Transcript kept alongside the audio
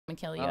and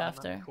kill you Well, I'm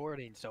after. not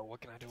recording, so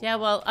what can I do? Yeah,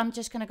 well, I'm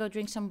just gonna go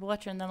drink some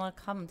water and then I'll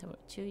come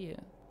to you.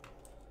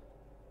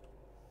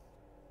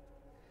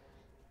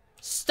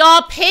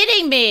 Stop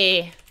hitting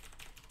me!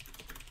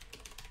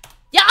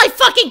 Yeah, I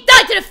fucking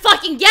died to the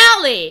fucking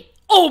galley!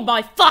 Oh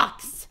my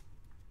fucks!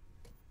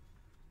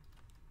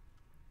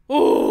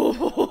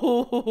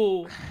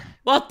 Ooh,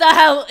 what the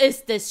hell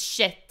is this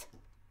shit?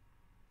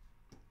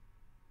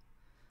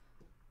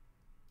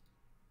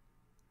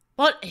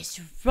 What is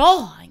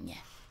wrong?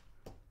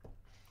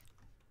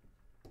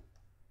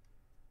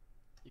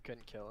 You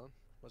couldn't kill him?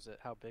 Was it,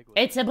 how big was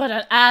It's it? about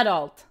an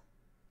adult.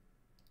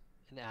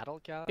 An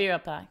adult guy? Be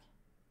right back.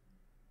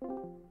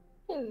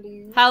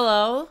 Hello.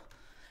 Hello?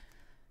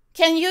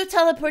 Can you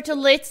teleport to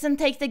Litz and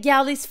take the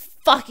galley's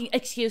fucking...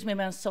 Excuse me,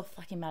 man, I'm so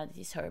fucking mad at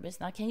these Herbies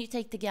now. Can you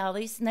take the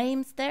galley's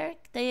names there?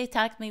 They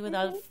attacked me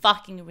without a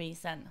fucking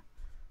reason.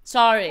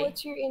 Sorry.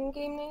 What's your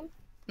in-game name?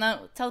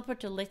 No,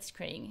 teleport to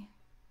Litzkrieg.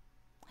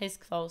 He's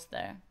close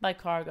there, by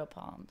Cargo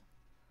Pond.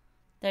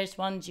 There's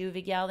one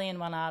juvie galley and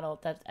one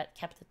adult that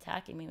kept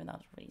attacking me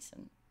without a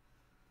reason.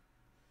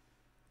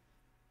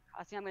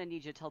 I think I'm gonna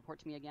need you to teleport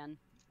to me again.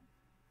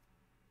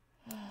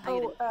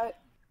 Oh,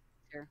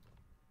 Here.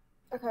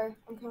 okay,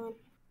 I'm coming.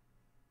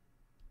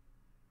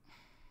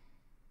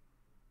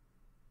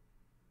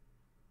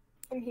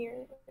 I'm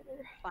here.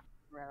 Find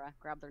Herrera.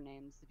 Grab their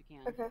names if you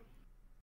can. Okay.